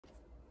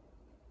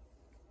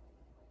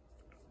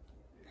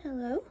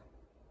Hello?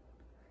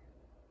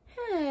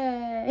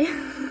 Hey.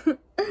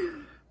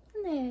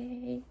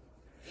 Hey.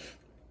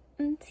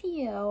 It's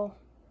you.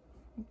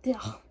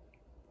 Ugh.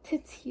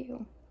 It's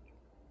you.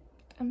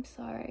 I'm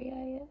sorry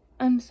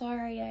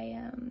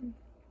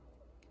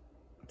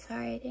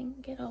I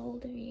didn't get a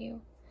hold of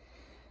you.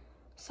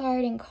 Sorry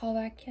I didn't call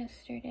back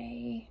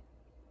yesterday.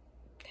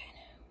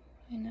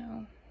 I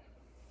know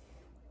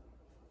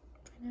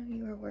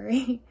you were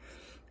worried.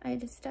 I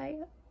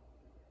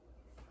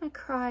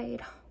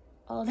cried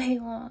all day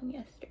long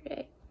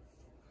yesterday.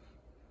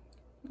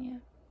 Yeah,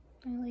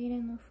 I laid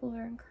on the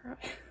floor and cried.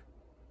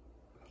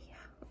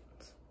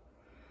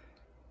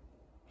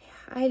 Yeah,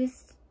 I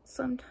just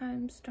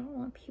sometimes don't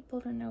want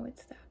people to know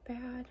it's that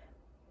bad,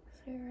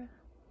 Sarah.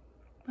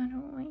 I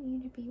don't want you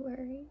to be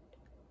worried.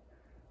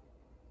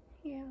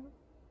 Yeah,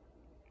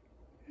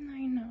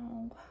 I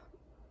know.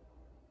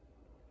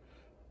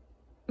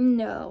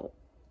 No,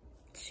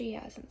 she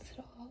hasn't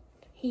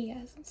stopped. He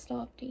hasn't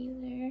stopped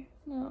either.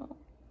 No.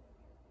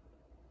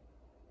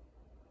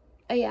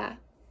 Yeah.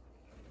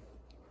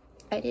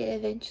 I did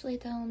eventually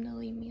tell him to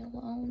leave me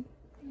alone.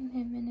 And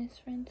him and his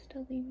friends to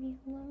leave me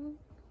alone.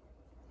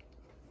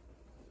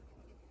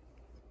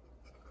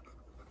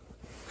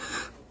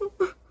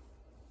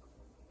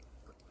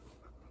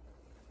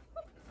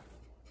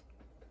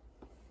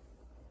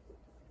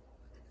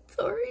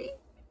 Sorry.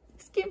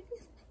 Just give me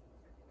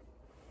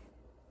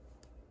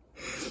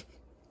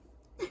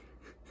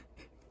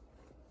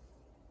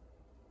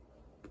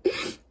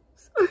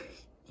sorry.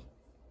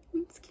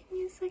 Just give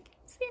me a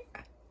second,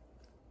 Sarah.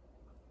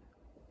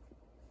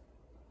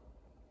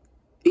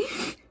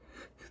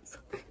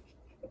 Sorry.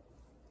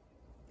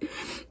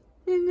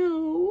 I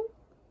know.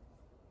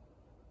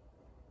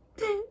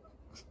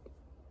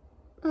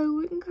 I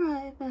wouldn't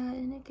cry if I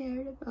hadn't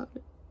cared about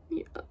it.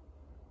 Yeah.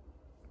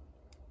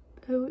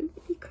 I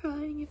wouldn't be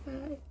crying if I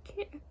hadn't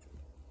cared.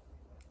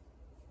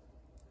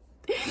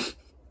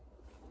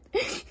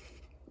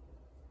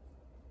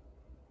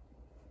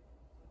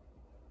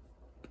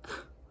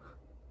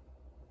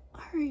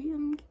 Sorry,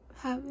 I'm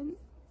having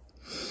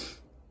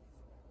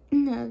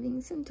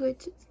some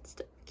twitches and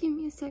stuff. Give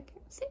me a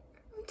second, Sarah.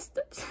 I'm just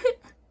upset.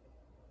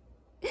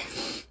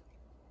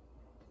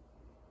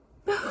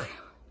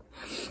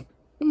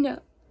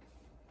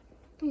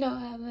 No, I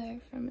haven't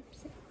heard from him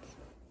since.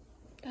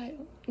 I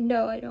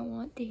don't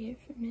want to hear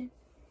from him.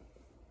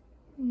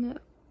 No.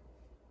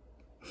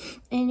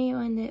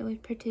 Anyone that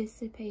would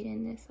participate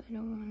in this, I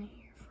don't want to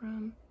hear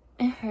from.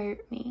 It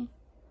hurt me.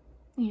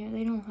 You know,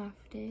 they don't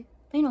have to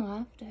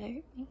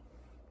hurt me.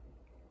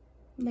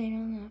 They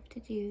don't have to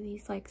do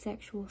these, like,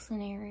 sexual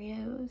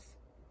scenarios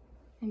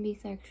and be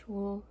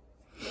sexual.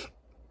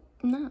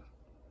 No.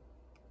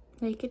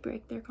 They could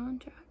break their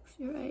contracts,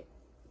 you're right.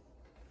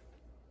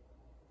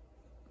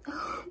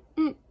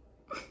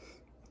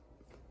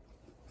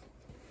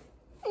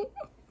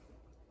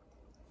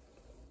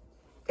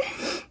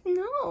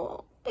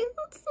 No,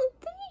 that's the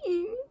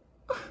thing.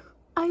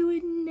 I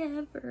would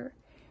never,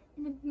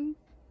 in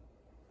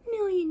a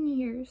million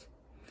years.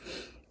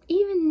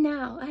 Even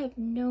now, I have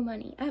no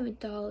money. I have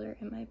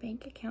 $1 in my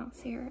bank account,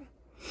 Sarah.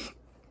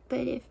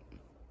 But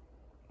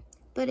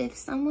if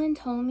someone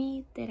told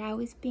me that I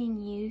was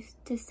being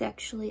used to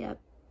sexually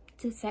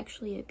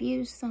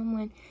abuse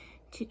someone,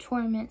 to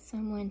torment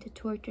someone, to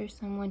torture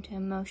someone, to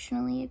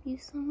emotionally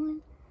abuse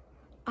someone,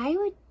 I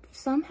would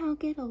somehow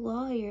get a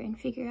lawyer and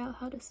figure out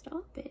how to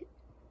stop it.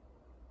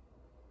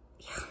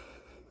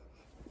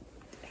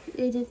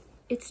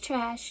 It's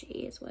trashy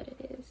is what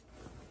it is.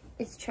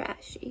 It's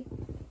trashy.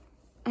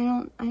 I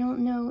don't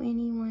know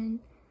anyone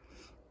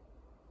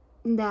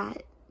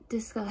that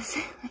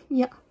disgusting.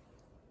 Yeah.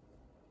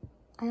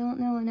 I don't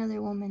know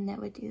another woman that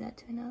would do that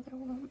to another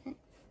woman.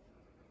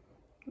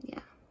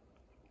 Yeah.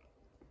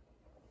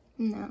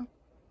 No.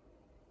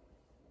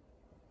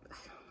 I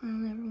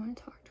don't ever want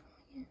to talk to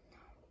him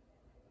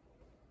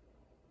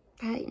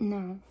again.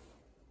 No.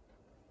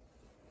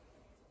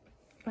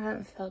 I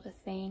haven't felt a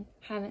thing.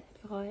 Haven't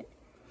thought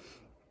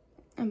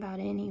about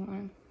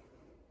anyone.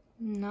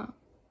 No.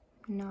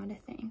 Not a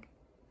thing.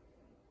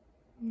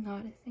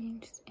 Not a thing.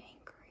 Just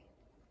angry.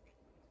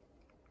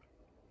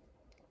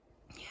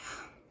 Yeah.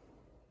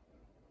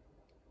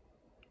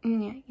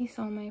 Yeah, you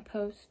saw my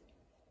post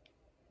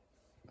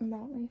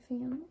about my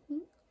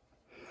family.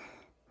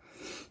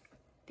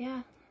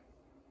 Yeah.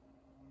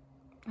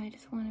 I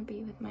just want to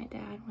be with my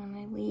dad when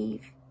I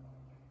leave.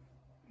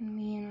 And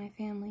me and my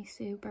family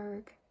sue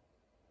Berg.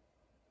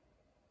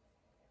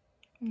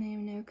 And they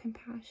have no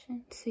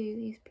compassion. Sue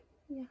these people.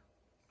 Yeah.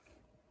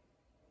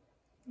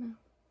 No.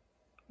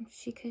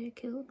 She could have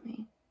killed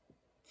me.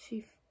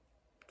 She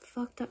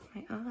fucked up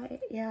my eye.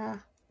 Yeah.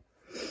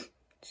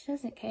 She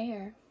doesn't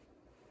care.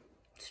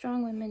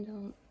 Strong women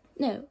don't.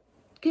 No.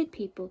 Good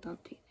people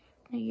don't do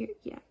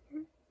that.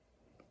 No,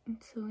 I'm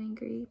so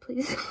angry.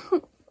 Please.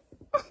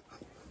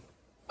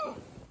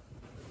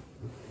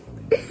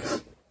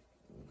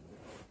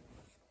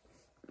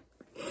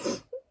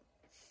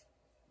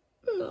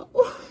 No.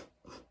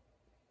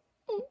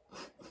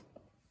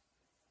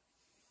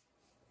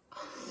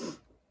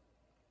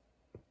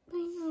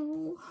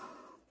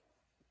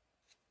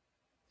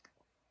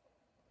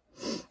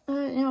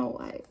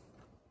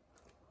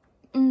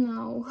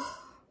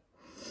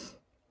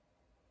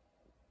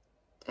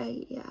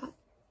 yeah.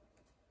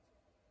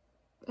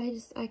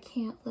 I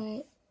can't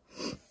let,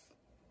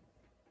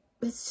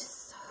 it's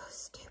just so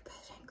stupid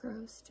and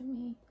gross to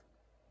me.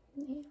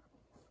 Yeah.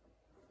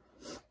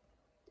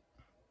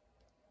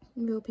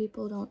 Real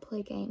people don't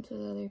play games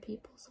with other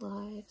people's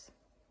lives.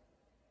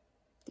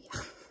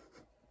 Yeah.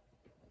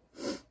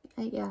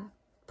 Yeah.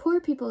 Poor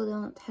people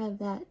don't have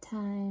that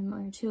time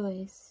or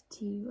choice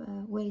to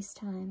waste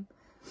time.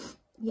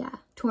 Yeah.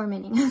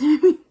 Tormenting other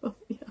people.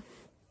 Yeah.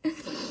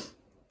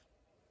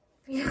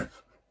 Yeah.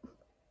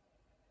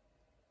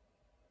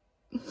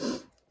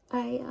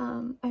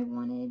 I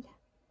wanted,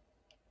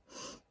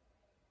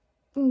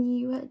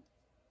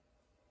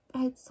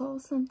 I saw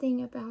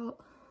something about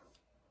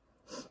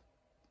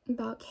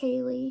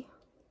Kaylee.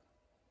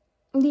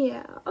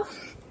 Yeah.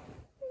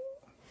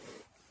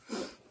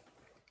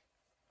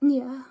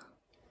 Yeah.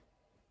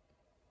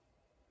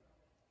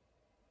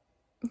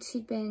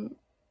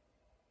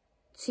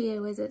 She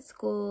was at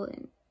school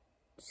and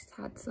she's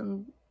had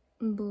some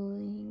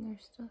bullying or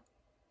stuff.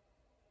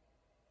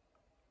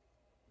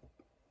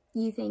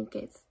 You think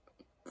it's,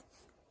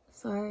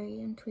 sorry,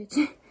 I'm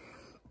twitching.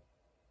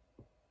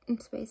 In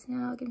space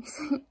now, give me a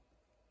second.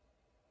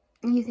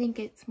 You think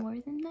it's more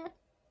than that?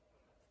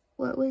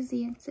 What was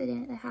the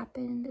incident that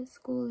happened at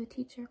school the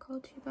teacher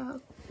called you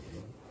about?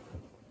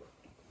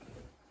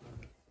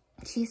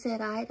 She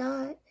said I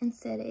dot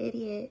instead of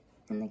idiot,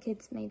 and the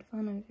kids made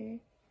fun of her.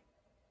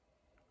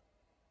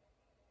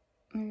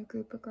 Or a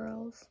group of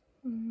girls.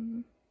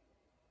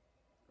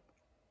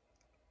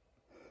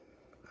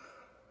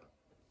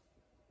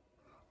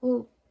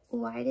 Well,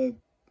 why did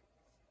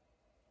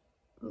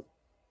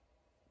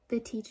the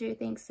teacher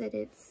thinks that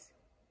it's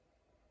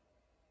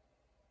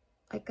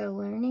like a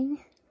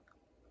learning?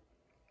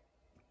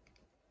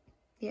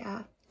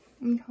 Yeah,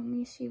 you told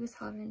me she was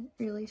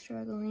really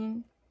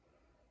struggling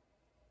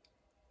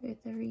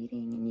with the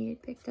reading and you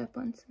had picked up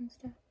on some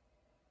stuff.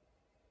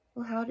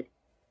 Well, how did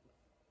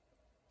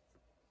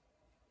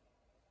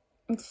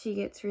she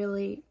gets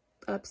really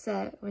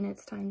upset when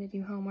it's time to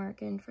do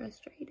homework and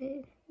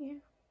frustrated? Yeah.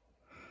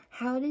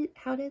 How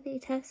did they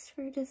test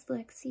for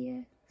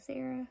dyslexia,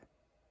 Sarah?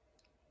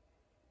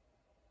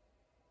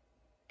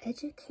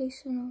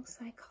 Educational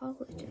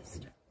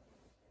psychologist.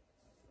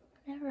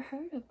 Never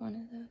heard of one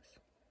of those.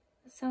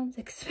 That sounds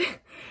expensive.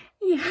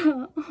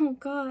 Yeah. Oh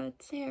God,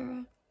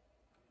 Sarah.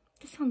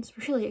 That sounds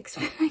really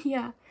expensive.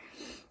 Yeah.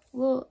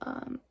 Well,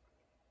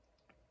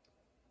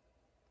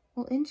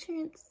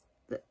 insurance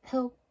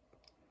help.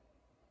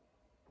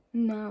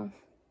 No.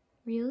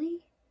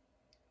 Really?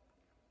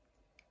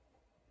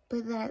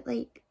 But that,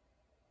 like,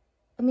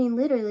 I mean,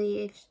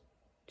 literally, if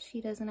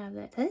she doesn't have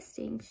that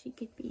testing, she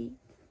could be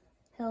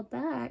held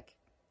back.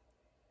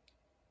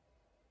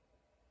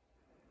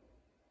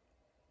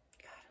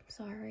 God, I'm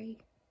sorry.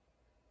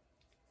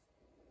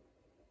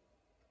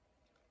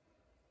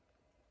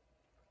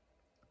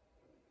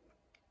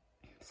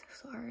 I'm so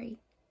sorry.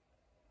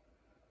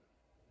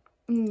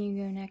 You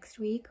go next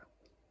week?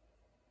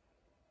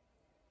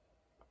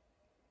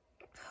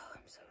 Oh,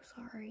 I'm so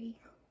sorry.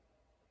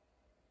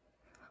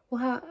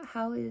 Well,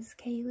 how is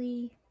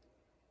Kaylee?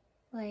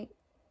 Like,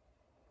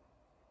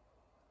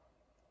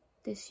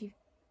 does she...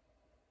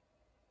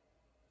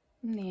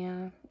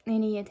 Yeah,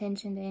 any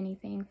attention to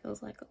anything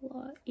feels like a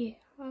lot. Yeah.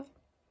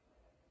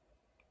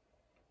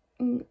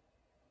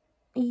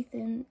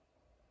 Ethan.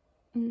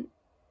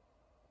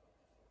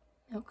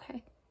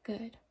 Okay,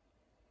 good.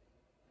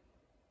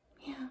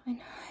 Yeah, I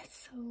know,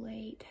 it's so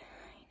late.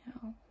 I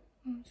know.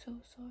 I'm so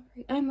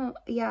sorry.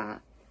 Yeah,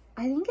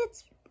 I think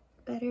it's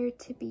better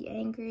to be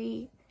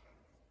angry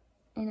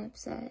and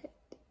upset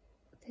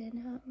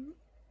than,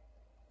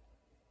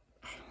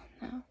 I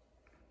don't know.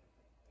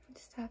 I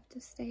just have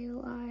to stay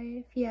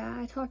alive. Yeah,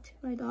 I talked to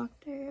my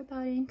doctor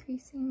about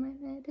increasing my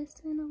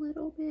medicine a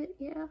little bit,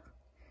 yeah.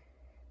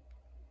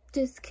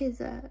 Just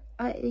cause,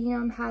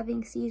 I'm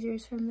having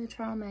seizures from the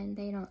trauma and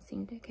they don't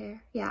seem to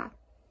care. Yeah.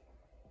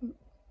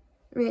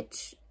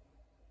 Rich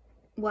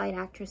white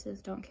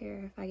actresses don't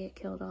care if I get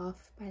killed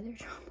off by their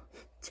trauma.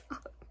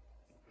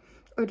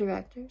 Or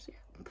directors,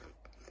 yeah.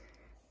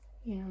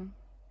 Yeah.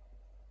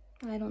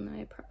 I don't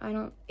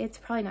know. It's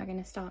probably not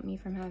going to stop me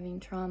from having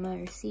trauma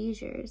or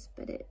seizures,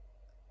 but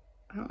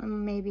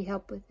maybe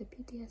help with the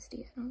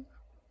PTSD. I don't know.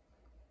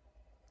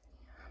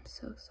 Yeah, I'm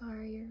so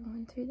sorry you're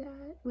going through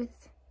that.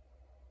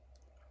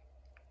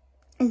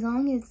 As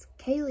long as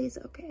Kaylee's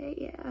okay,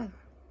 yeah.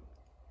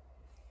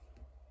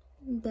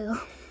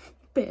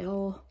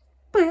 Bill.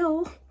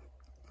 Oh.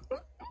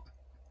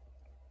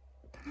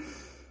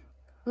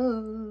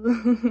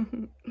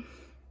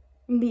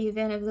 The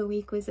event of the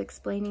week was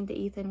explaining to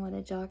Ethan what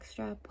a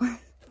jockstrap was.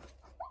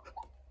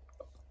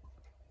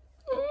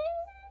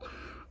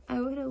 I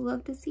would have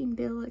loved to see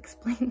Bill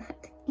explain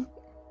that to me.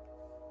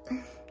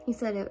 He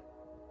said it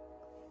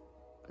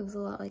was a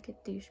lot like a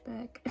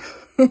douchebag.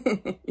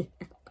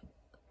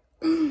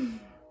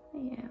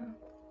 Yeah.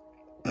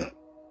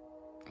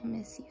 I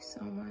miss you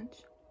so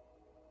much.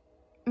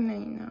 I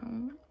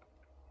know.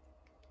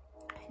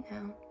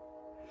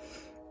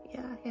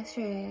 Yeah,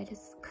 yesterday I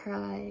just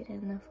cried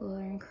in the floor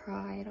and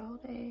cried all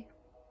day.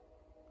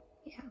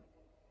 Yeah.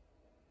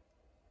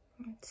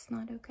 It's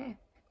not okay.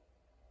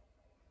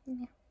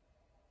 Yeah.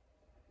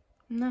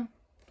 No,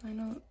 I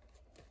don't.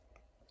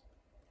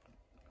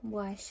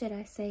 Why should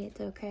I say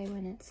it's okay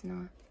when it's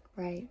not,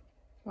 right?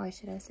 Why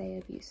should I say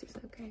abuse is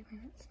okay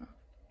when it's not?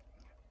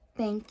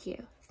 Thank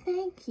you.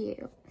 Thank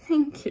you.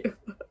 Thank you.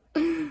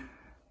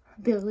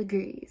 Bill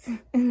agrees.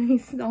 And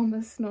he's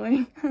almost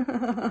snoring.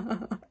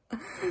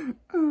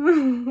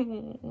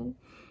 Oh,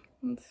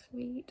 that's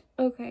sweet.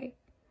 Okay.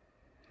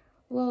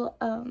 Well,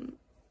 I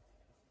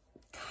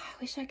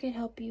wish I could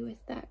help you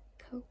with that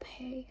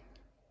copay.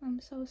 I'm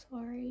so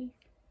sorry.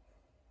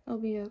 I'll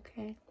be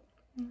okay.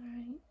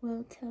 Alright.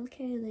 Well, tell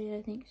Kaylee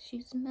I think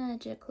she's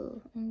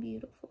magical and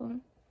beautiful.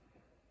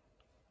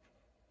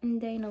 And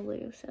Dana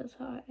Lou says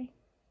hi.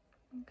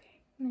 Okay.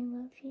 I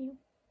love you.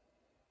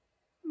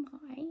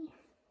 Bye.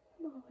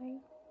 Bye.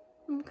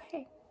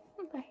 Okay.